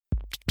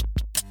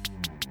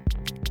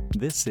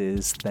This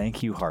is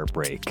Thank You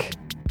Heartbreak.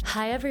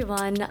 Hi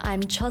everyone,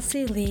 I'm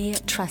Chelsea Lee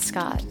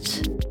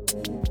Trescott.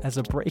 As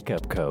a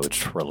breakup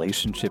coach,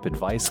 relationship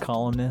advice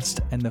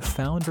columnist, and the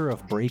founder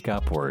of Break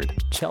Upward,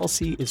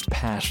 Chelsea is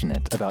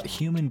passionate about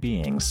human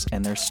beings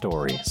and their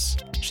stories.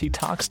 She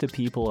talks to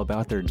people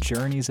about their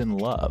journeys in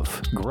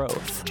love,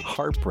 growth,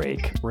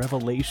 heartbreak,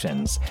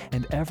 revelations,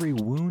 and every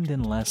wound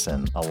and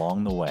lesson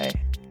along the way.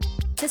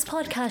 This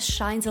podcast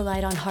shines a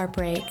light on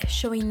heartbreak,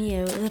 showing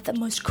you that the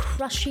most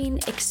crushing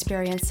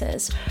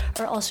experiences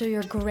are also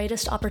your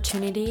greatest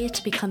opportunity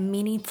to become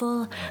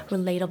meaningful,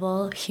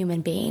 relatable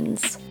human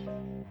beings.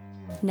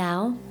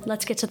 Now,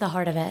 let's get to the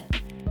heart of it.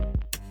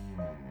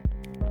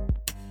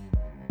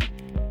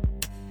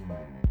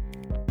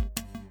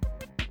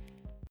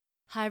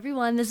 Hi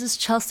everyone, this is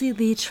Chelsea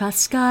Lee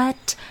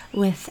Trescott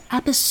with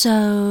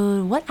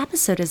what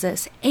episode is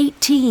this?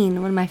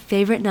 18, one of my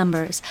favorite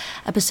numbers.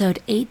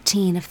 Episode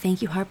 18 of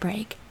Thank You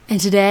Heartbreak.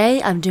 And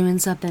today I'm doing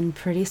something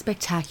pretty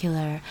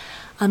spectacular.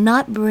 I'm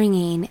not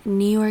bringing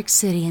New York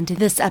City into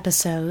this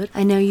episode.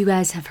 I know you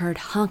guys have heard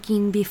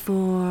honking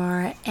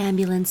before,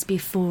 ambulance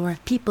before,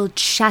 people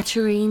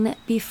chattering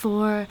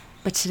before,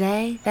 but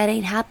today that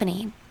ain't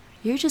happening.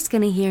 You're just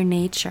gonna hear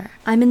nature.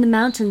 I'm in the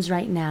mountains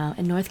right now,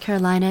 in North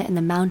Carolina, in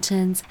the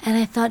mountains, and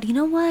I thought, you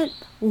know what?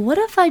 What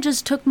if I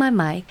just took my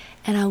mic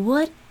and I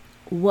went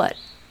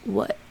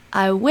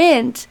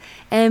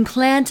and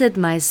planted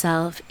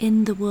myself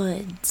in the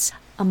woods,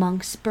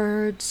 amongst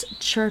birds,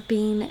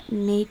 chirping,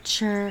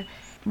 nature.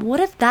 What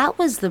if that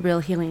was the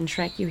real healing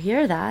trick? You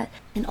hear that?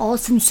 In all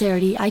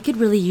sincerity, I could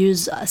really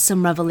use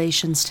some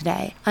revelations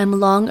today. I'm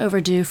long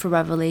overdue for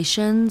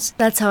revelations.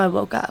 That's how I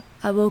woke up.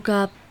 I woke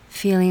up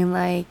feeling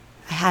like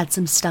I had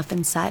some stuff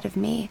inside of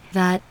me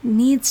that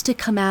needs to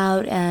come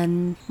out,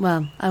 and,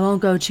 well, I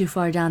won't go too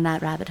far down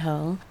that rabbit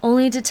hole.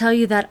 Only to tell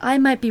you that I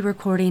might be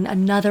recording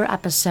another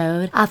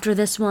episode after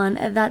this one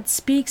that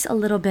speaks a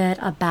little bit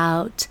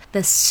about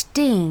the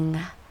sting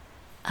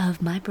of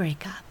my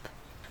breakup.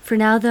 For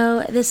now,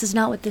 though, this is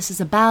not what this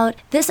is about.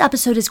 This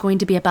episode is going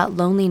to be about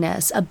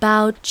loneliness,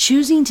 about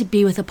choosing to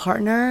be with a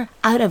partner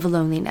out of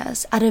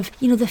loneliness, out of,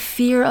 the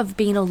fear of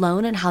being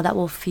alone and how that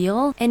will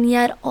feel. And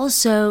yet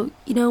also,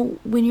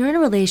 when you're in a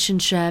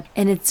relationship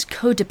and it's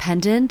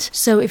codependent,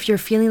 so if you're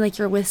feeling like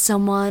you're with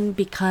someone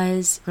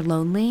because you're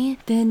lonely,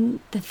 then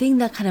the thing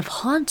that kind of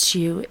haunts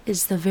you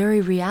is the very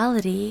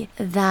reality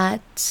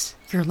that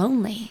you're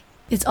lonely.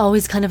 It's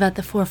always kind of at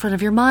the forefront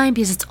of your mind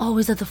because it's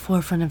always at the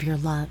forefront of your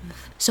love.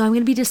 So I'm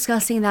going to be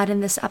discussing that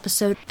in this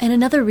episode. And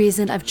another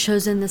reason I've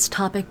chosen this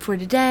topic for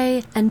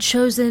today and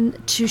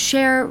chosen to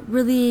share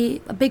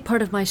really a big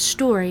part of my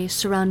story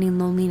surrounding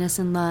loneliness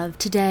and love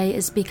today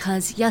is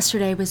because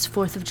yesterday was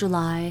 4th of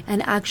July.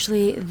 And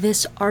actually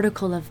this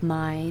article of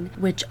mine,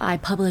 which I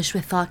published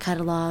with Thought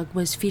Catalog,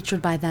 was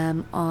featured by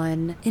them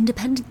on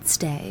Independence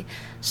Day.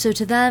 So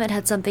to them, it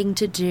had something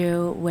to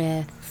do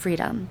with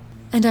freedom.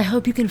 And I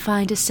hope you can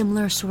find a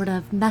similar sort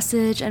of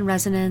message and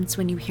resonance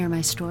when you hear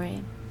my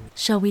story.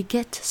 Shall we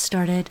get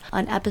started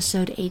on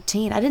episode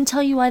 18? I didn't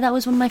tell you why that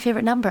was one of my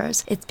favorite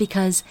numbers. It's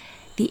because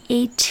the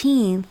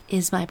 18th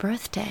is my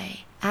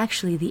birthday.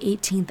 Actually, the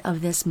 18th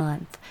of this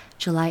month,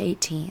 July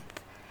 18th.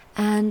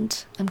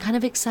 And I'm kind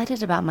of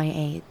excited about my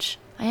age.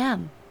 I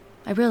am.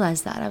 I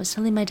realized that. I was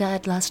telling my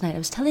dad last night. I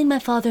was telling my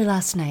father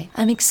last night.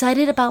 I'm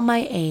excited about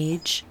my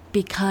age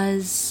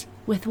because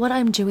with what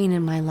I'm doing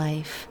in my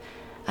life,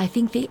 I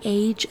think the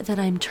age that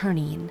I'm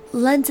turning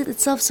lends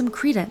itself some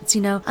credence,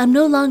 I'm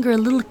no longer a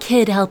little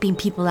kid helping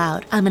people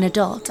out. I'm an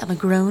adult. I'm a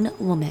grown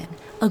woman.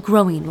 A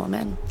growing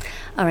woman.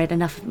 All right,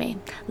 enough of me.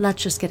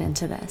 Let's just get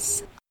into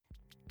this.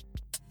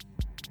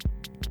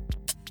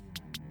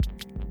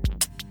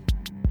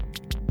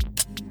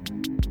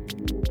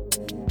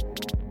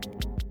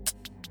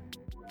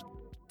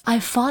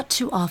 I've fought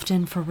too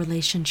often for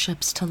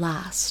relationships to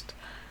last.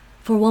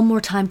 For one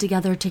more time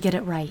together to get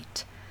it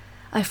right.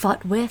 I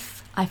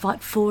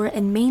fought for,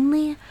 and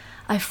mainly,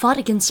 I fought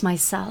against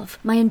myself,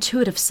 my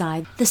intuitive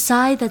side, the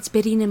side that's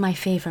bidding in my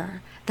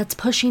favor, that's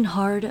pushing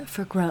hard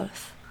for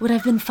growth. What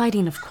I've been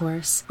fighting, of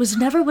course, was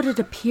never what it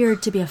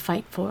appeared to be a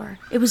fight for.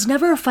 It was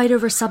never a fight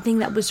over something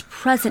that was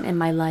present in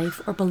my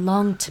life or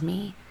belonged to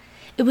me.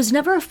 It was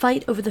never a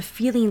fight over the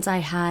feelings I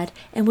had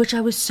and which I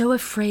was so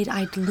afraid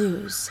I'd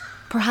lose.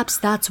 Perhaps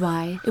that's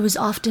why it was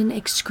often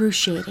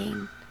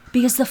excruciating.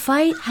 Because the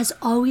fight has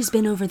always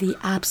been over the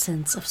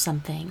absence of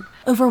something,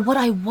 over what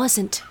I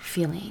wasn't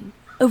feeling,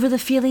 over the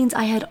feelings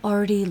I had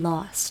already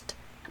lost.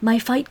 My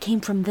fight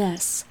came from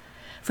this,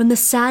 from the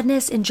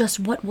sadness in just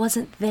what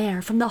wasn't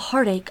there, from the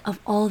heartache of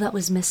all that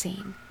was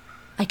missing.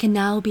 I can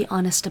now be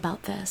honest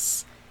about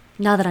this.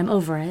 Now that I'm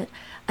over it,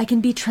 I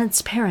can be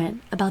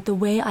transparent about the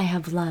way I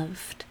have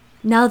loved.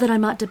 Now that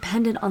I'm not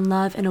dependent on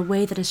love in a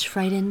way that is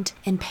frightened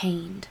and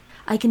pained,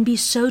 I can be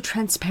so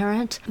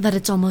transparent that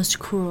it's almost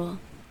cruel.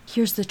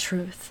 Here's the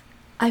truth.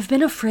 I've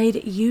been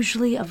afraid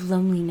usually of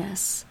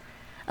loneliness,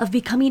 of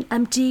becoming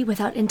empty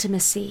without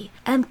intimacy,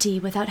 empty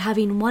without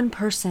having one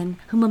person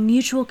whom a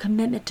mutual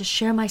commitment to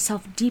share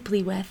myself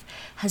deeply with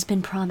has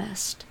been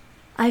promised.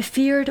 I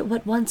feared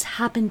what once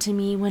happened to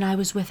me when I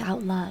was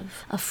without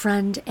love, a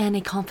friend and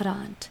a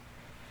confidant.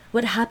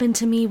 What happened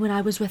to me when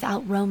I was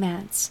without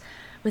romance,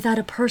 without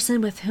a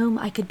person with whom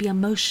I could be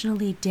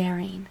emotionally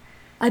daring.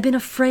 I've been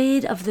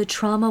afraid of the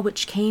trauma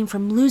which came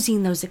from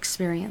losing those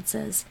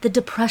experiences, the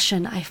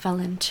depression I fell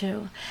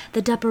into,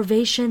 the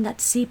deprivation that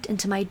seeped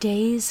into my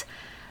days,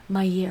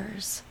 my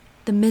years,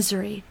 the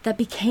misery that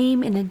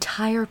became an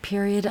entire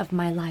period of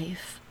my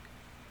life.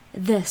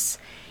 This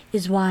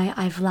is why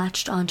I've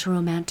latched onto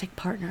romantic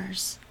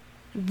partners.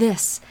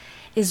 This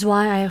is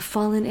why I have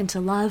fallen into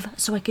love,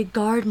 so I could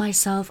guard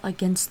myself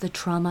against the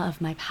trauma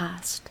of my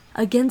past,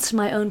 against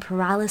my own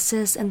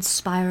paralysis and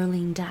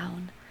spiraling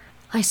down.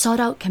 I sought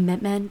out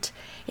commitment,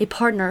 a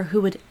partner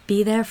who would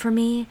be there for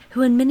me,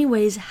 who in many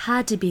ways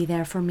had to be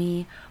there for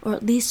me, or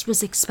at least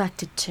was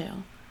expected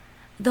to.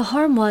 The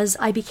harm was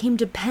I became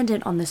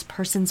dependent on this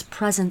person's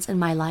presence in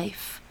my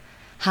life.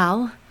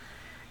 How?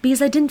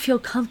 Because I didn't feel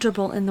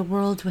comfortable in the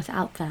world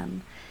without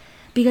them.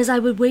 Because I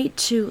would wait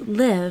to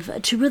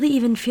live, to really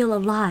even feel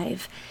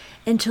alive,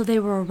 until they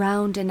were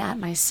around and at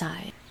my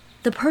side.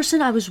 The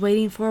person I was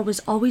waiting for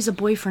was always a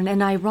boyfriend,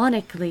 and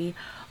ironically,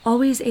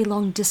 always a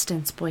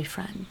long-distance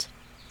boyfriend.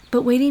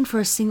 But waiting for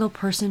a single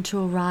person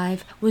to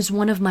arrive was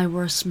one of my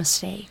worst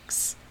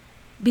mistakes.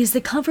 Because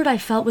the comfort I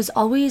felt was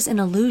always an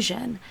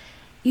illusion.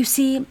 You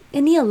see,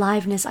 any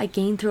aliveness I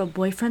gained through a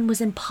boyfriend was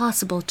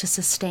impossible to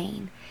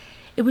sustain.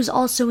 It was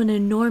also an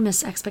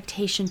enormous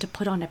expectation to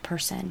put on a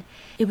person.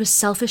 It was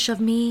selfish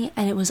of me,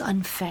 and it was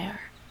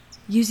unfair.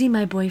 Using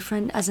my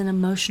boyfriend as an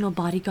emotional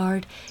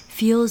bodyguard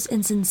feels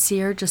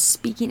insincere just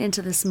speaking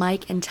into this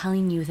mic and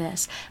telling you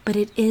this, but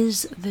it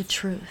is the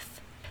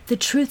truth. The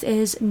truth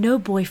is, no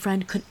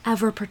boyfriend could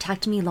ever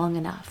protect me long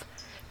enough,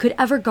 could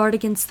ever guard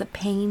against the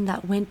pain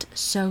that went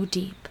so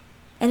deep.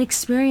 And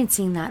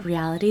experiencing that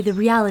reality, the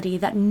reality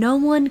that no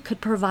one could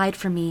provide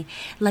for me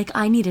like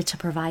I needed to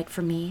provide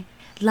for me,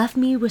 left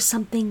me with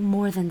something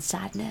more than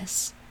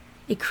sadness.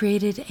 It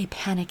created a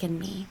panic in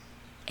me,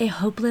 a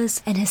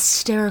hopeless and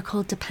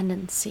hysterical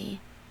dependency.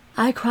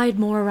 I cried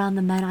more around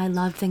the men I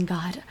loved than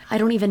God. I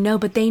don't even know,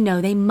 but they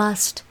know. They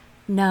must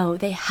know.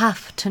 They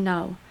have to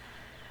know.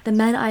 The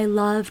men I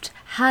loved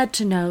had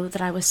to know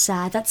that I was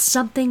sad, that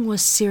something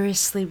was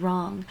seriously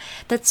wrong,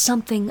 that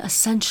something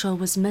essential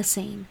was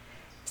missing,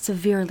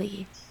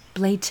 severely,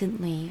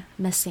 blatantly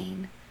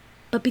missing.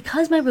 But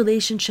because my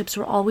relationships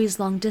were always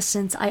long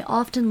distance, I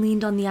often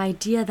leaned on the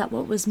idea that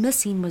what was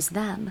missing was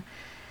them.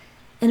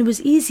 And it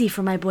was easy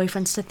for my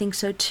boyfriends to think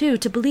so too,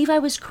 to believe I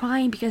was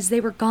crying because they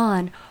were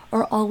gone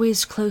or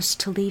always close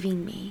to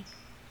leaving me.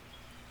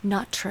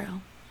 Not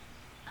true.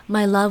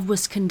 My love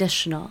was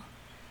conditional.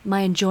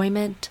 My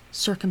enjoyment,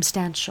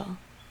 circumstantial.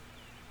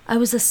 I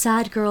was a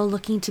sad girl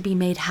looking to be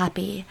made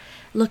happy,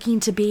 looking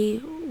to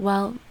be,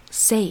 well,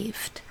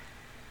 saved.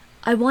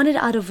 I wanted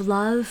out of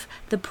love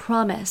the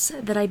promise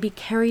that I'd be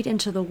carried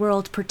into the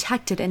world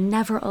protected and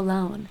never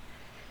alone.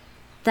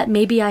 That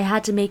maybe I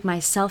had to make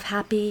myself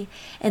happy,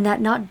 and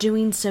that not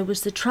doing so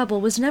was the trouble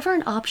was never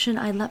an option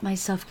I let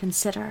myself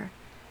consider.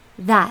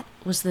 That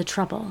was the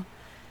trouble.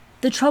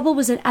 The trouble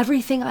was in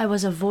everything I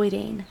was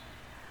avoiding.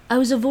 I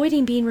was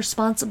avoiding being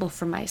responsible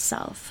for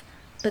myself.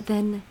 But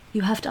then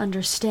you have to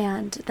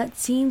understand that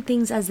seeing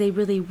things as they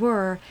really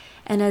were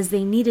and as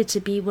they needed to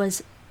be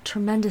was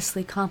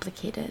tremendously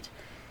complicated.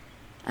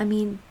 I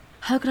mean,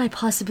 how could I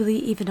possibly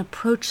even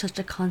approach such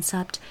a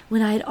concept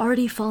when I had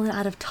already fallen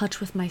out of touch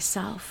with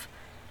myself,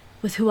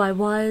 with who I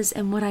was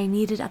and what I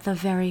needed at the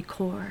very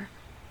core?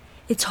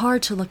 It's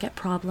hard to look at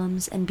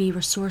problems and be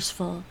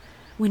resourceful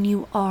when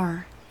you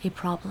are a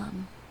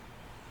problem.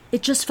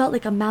 It just felt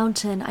like a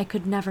mountain I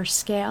could never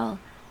scale.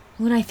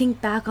 When I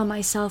think back on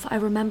myself, I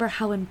remember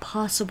how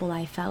impossible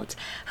I felt,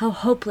 how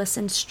hopeless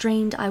and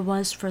strained I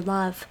was for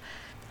love.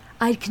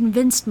 I'd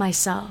convinced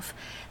myself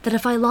that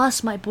if I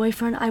lost my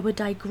boyfriend, I would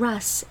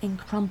digress and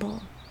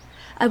crumble.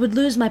 I would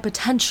lose my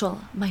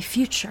potential, my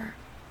future.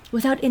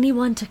 Without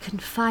anyone to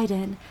confide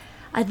in,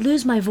 I'd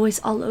lose my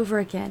voice all over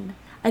again.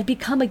 I'd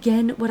become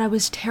again what I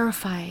was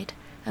terrified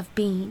of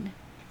being.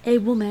 A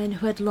woman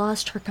who had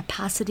lost her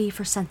capacity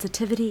for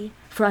sensitivity,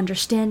 for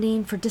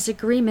understanding, for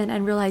disagreement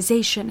and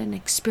realization and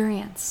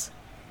experience.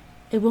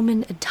 A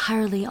woman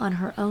entirely on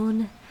her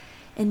own,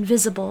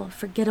 invisible,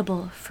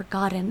 forgettable,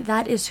 forgotten.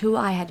 That is who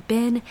I had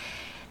been.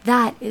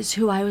 That is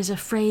who I was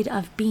afraid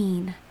of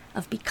being,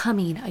 of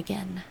becoming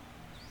again.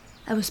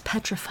 I was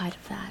petrified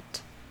of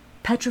that.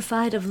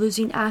 Petrified of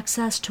losing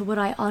access to what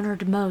I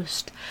honored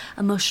most,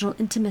 emotional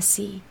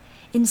intimacy,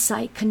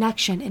 insight,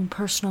 connection, and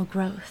personal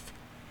growth.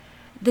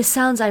 This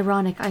sounds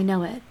ironic, I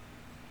know it.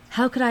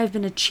 How could I have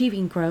been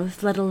achieving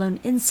growth, let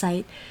alone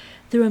insight,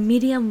 through a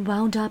medium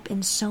wound up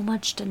in so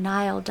much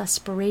denial,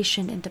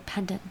 desperation, and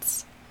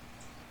dependence?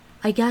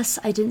 I guess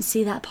I didn't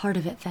see that part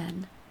of it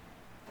then.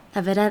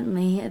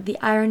 Evidently, the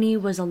irony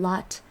was a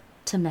lot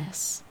to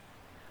miss.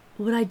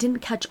 What I didn't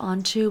catch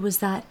on to was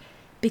that,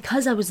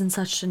 because I was in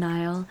such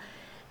denial,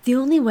 the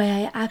only way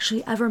I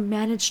actually ever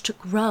managed to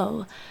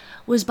grow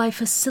was by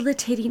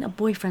facilitating a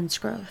boyfriend's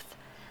growth,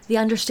 the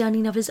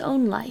understanding of his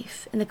own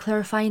life, and the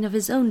clarifying of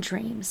his own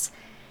dreams.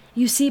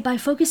 You see, by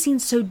focusing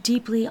so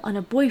deeply on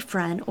a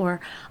boyfriend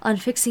or on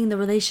fixing the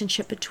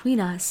relationship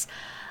between us,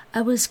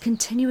 I was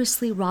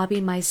continuously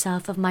robbing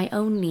myself of my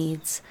own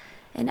needs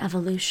and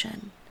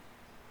evolution.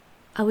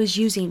 I was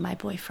using my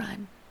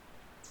boyfriend.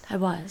 I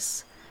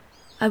was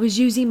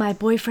using my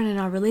boyfriend and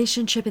our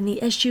relationship and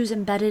the issues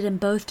embedded in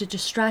both to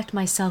distract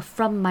myself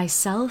from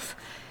myself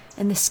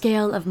and the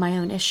scale of my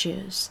own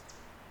issues.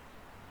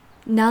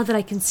 Now that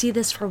I can see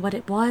this for what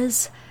it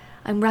was,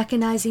 I'm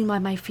recognizing why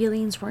my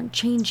feelings weren't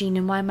changing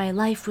and why my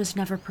life was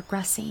never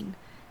progressing.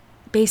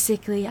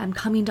 Basically, I'm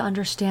coming to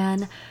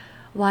understand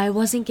why I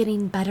wasn't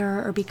getting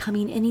better or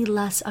becoming any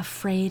less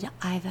afraid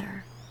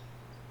either.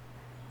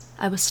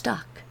 I was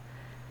stuck.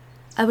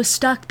 I was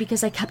stuck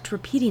because I kept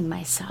repeating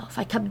myself.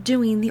 I kept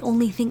doing the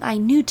only thing I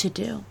knew to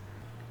do,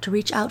 to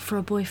reach out for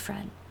a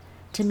boyfriend,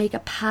 to make a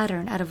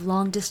pattern out of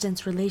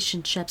long-distance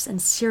relationships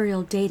and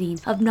serial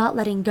dating, of not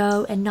letting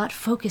go and not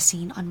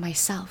focusing on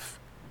myself.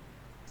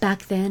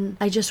 Back then,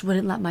 I just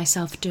wouldn't let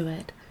myself do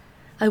it.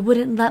 I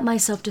wouldn't let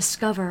myself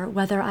discover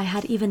whether I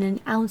had even an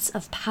ounce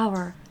of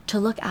power to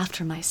look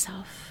after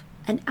myself.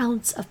 An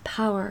ounce of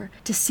power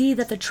to see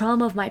that the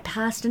trauma of my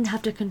past didn't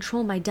have to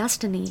control my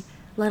destiny,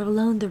 let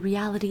alone the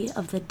reality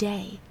of the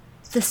day.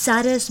 The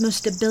saddest,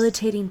 most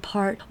debilitating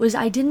part was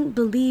I didn't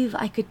believe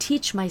I could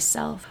teach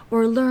myself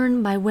or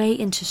learn my way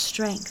into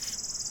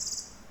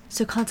strength.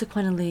 So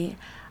consequently,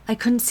 I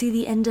couldn't see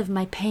the end of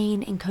my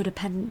pain and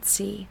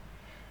codependency.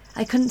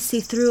 I couldn't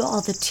see through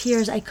all the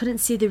tears. I couldn't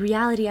see the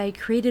reality I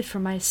created for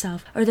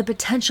myself or the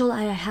potential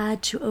I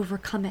had to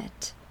overcome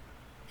it.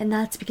 And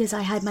that's because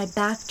I had my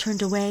back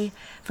turned away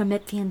from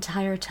it the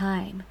entire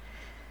time.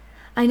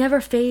 I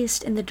never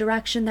faced in the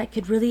direction that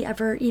could really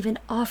ever even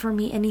offer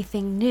me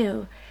anything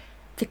new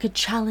that could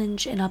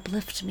challenge and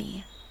uplift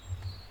me.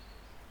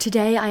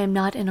 Today, I am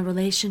not in a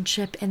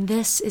relationship, and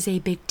this is a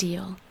big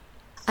deal.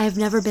 I have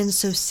never been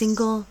so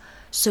single,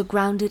 so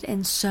grounded,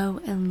 and so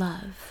in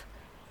love.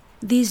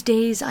 These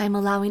days, I am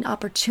allowing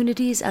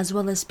opportunities as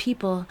well as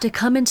people to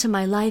come into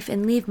my life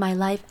and leave my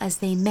life as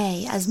they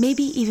may, as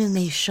maybe even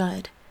they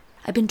should.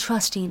 I've been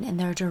trusting in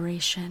their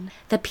duration,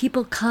 that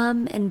people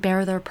come and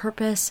bear their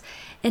purpose,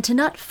 and to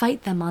not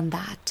fight them on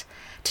that,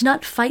 to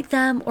not fight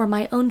them or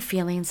my own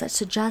feelings that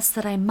suggest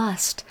that I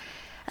must,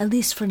 at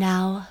least for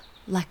now,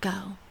 let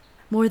go.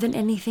 More than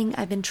anything,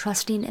 I've been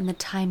trusting in the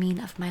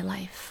timing of my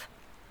life.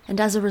 And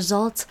as a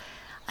result,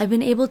 I've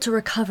been able to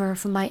recover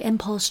from my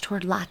impulse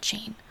toward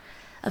latching,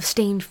 of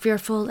staying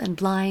fearful and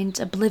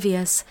blind,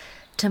 oblivious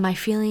to my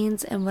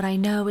feelings and what I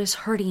know is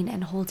hurting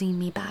and holding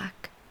me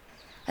back.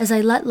 As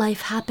I let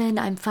life happen,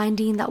 I'm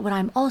finding that what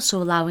I'm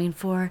also allowing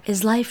for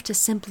is life to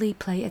simply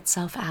play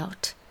itself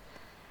out.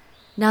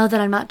 Now that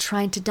I'm not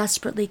trying to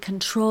desperately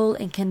control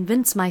and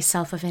convince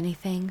myself of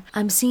anything,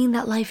 I'm seeing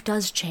that life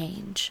does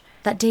change,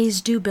 that days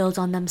do build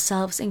on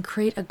themselves and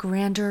create a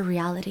grander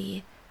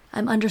reality.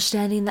 I'm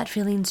understanding that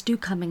feelings do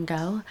come and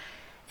go,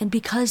 and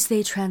because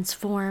they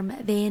transform,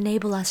 they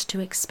enable us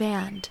to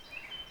expand.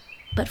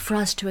 But for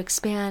us to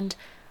expand,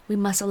 we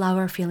must allow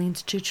our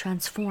feelings to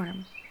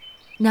transform.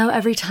 Now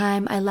every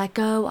time I let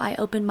go, I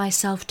open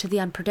myself to the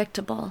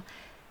unpredictable.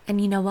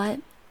 And you know what?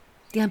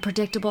 The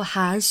unpredictable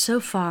has, so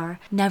far,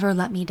 never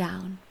let me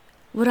down.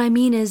 What I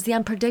mean is the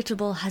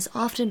unpredictable has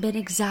often been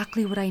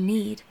exactly what I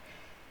need.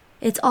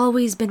 It's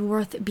always been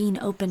worth being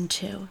open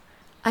to.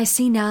 I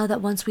see now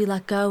that once we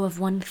let go of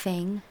one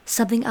thing,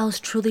 something else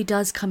truly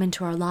does come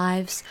into our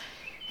lives,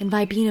 and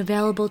by being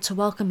available to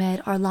welcome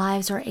it, our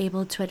lives are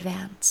able to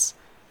advance.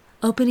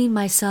 Opening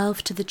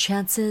myself to the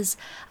chances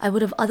I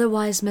would have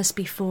otherwise missed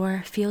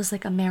before feels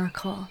like a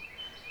miracle,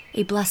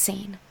 a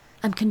blessing.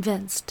 I'm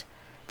convinced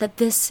that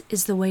this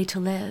is the way to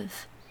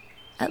live.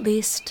 At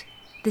least,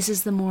 this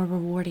is the more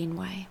rewarding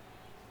way.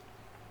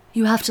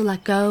 You have to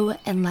let go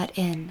and let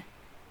in.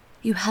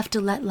 You have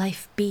to let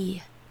life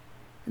be.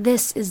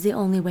 This is the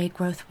only way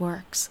growth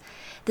works,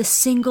 the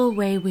single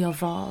way we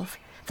evolve.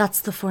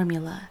 That's the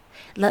formula.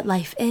 Let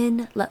life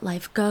in, let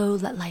life go,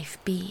 let life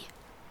be.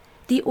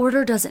 The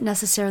order doesn't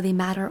necessarily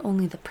matter,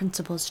 only the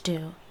principles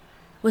do.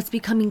 What's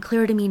becoming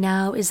clear to me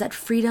now is that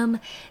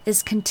freedom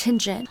is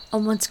contingent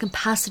on one's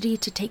capacity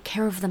to take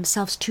care of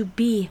themselves, to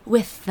be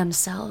with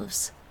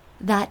themselves.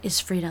 That is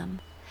freedom.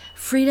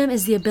 Freedom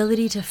is the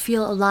ability to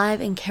feel alive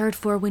and cared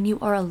for when you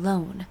are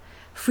alone.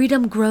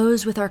 Freedom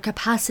grows with our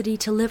capacity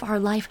to live our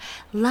life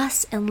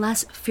less and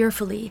less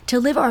fearfully, to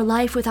live our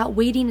life without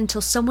waiting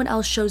until someone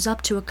else shows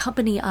up to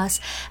accompany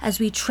us as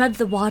we tread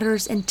the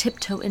waters and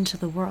tiptoe into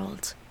the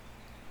world.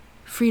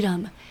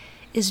 Freedom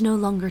is no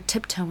longer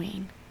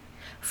tiptoeing.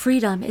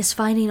 Freedom is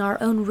finding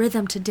our own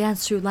rhythm to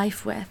dance through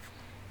life with.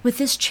 What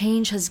this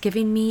change has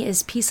given me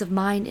is peace of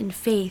mind and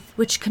faith,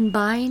 which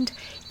combined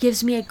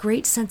gives me a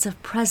great sense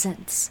of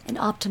presence and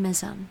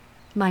optimism.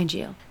 Mind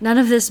you, none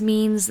of this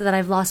means that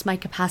I've lost my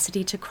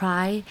capacity to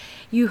cry.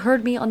 You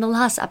heard me on the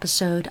last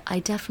episode. I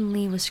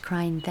definitely was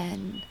crying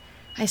then.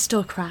 I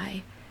still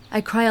cry.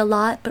 I cry a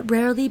lot, but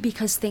rarely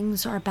because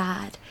things are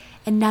bad,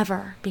 and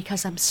never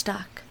because I'm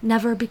stuck,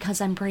 never because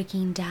I'm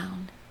breaking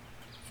down.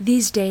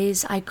 These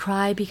days, I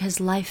cry because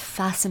life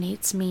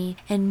fascinates me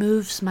and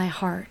moves my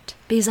heart,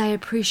 because I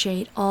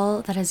appreciate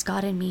all that has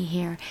gotten me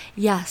here.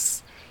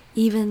 Yes,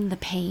 even the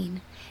pain.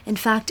 In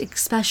fact,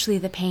 especially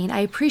the pain. I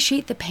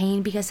appreciate the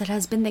pain because it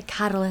has been the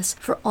catalyst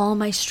for all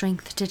my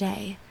strength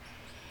today.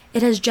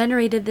 It has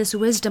generated this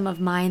wisdom of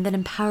mine that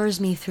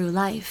empowers me through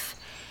life.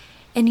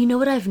 And you know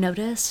what I've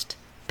noticed?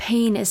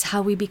 Pain is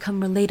how we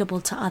become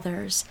relatable to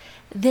others.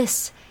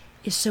 This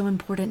is so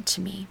important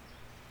to me.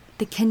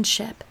 The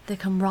kinship, the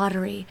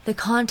camaraderie, the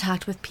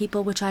contact with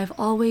people which I've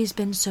always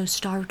been so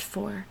starved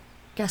for.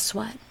 Guess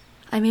what?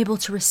 I'm able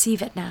to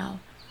receive it now.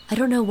 I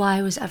don't know why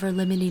I was ever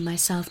limiting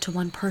myself to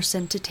one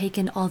person to take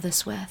in all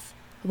this with.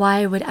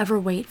 Why I would ever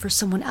wait for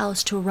someone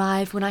else to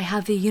arrive when I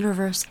have the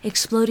universe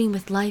exploding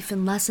with life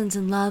and lessons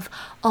and love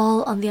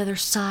all on the other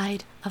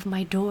side of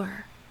my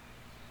door.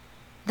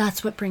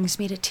 That's what brings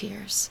me to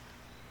tears.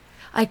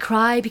 I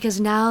cry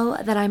because now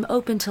that I'm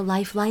open to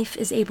life, life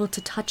is able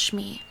to touch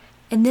me.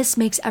 And this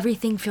makes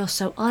everything feel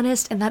so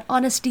honest, and that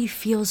honesty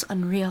feels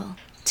unreal.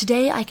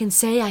 Today I can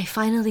say I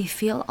finally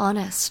feel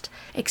honest,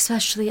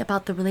 especially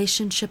about the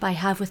relationship I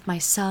have with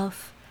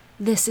myself.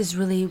 This is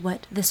really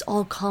what this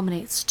all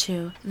culminates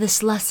to,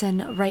 this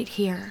lesson right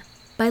here.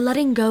 By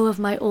letting go of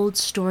my old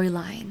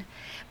storyline,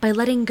 by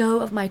letting go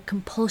of my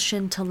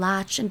compulsion to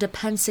latch and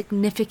depend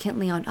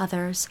significantly on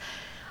others,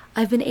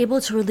 I've been able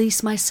to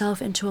release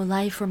myself into a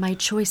life where my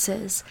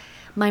choices,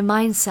 my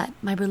mindset,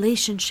 my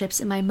relationships,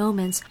 and my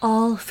moments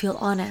all feel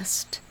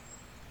honest.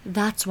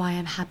 That's why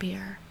I'm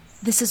happier.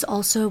 This is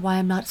also why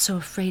I'm not so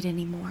afraid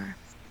anymore,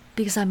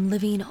 because I'm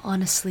living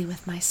honestly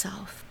with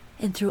myself.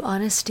 And through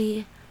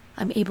honesty,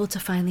 I'm able to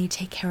finally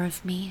take care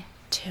of me,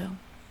 too.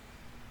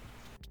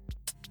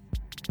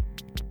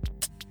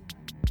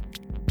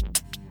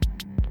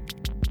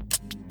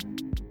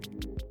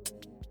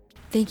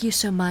 Thank you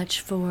so much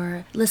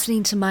for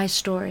listening to my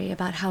story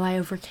about how I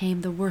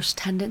overcame the worst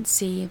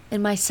tendency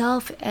in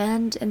myself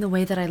and in the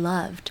way that I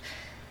loved.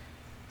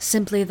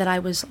 Simply that I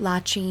was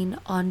latching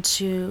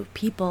onto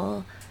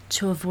people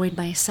to avoid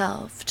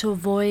myself, to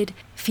avoid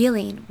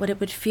feeling what it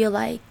would feel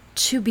like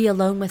to be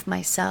alone with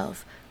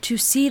myself, to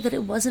see that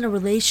it wasn't a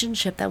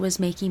relationship that was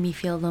making me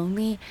feel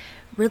lonely.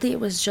 Really, it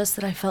was just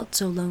that I felt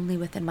so lonely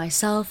within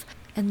myself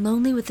and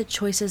lonely with the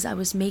choices I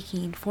was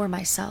making for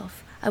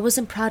myself. I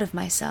wasn't proud of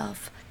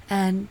myself.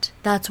 And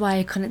that's why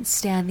I couldn't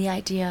stand the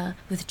idea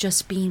with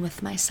just being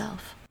with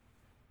myself.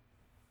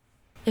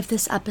 If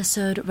this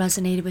episode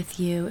resonated with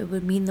you, it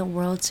would mean the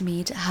world to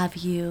me to have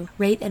you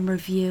rate and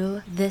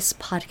review this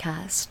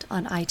podcast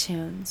on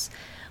iTunes.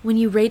 When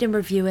you rate and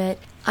review it,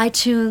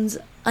 iTunes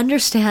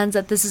understands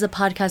that this is a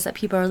podcast that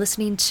people are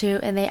listening to,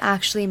 and they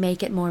actually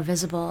make it more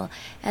visible.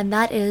 And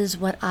that is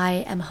what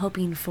I am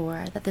hoping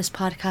for, that this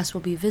podcast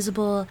will be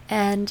visible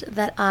and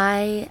that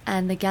I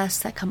and the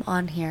guests that come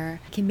on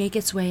here can make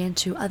its way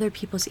into other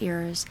people's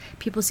ears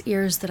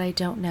that I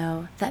don't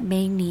know, that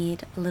may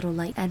need a little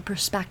light and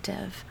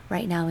perspective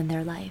right now in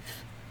their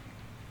life.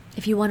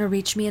 If you want to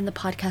reach me in the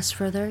podcast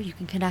further, you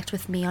can connect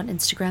with me on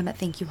Instagram at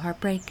Thank You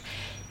Heartbreak.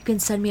 You can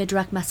send me a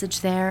direct message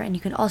there, and you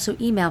can also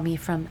email me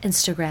from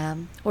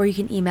Instagram, or you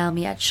can email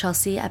me at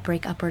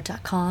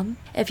chelsea@breakupward.com.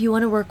 If you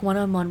want to work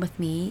one-on-one with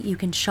me, you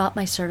can shop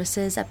my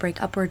services at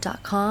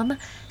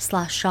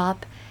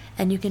breakupward.com/shop,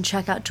 and you can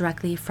check out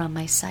directly from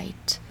my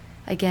site.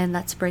 Again,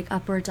 that's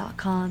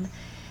breakupward.com.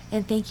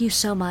 And thank you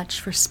so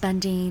much for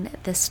spending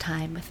this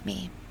time with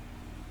me.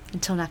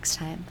 Until next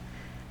time,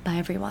 bye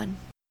everyone.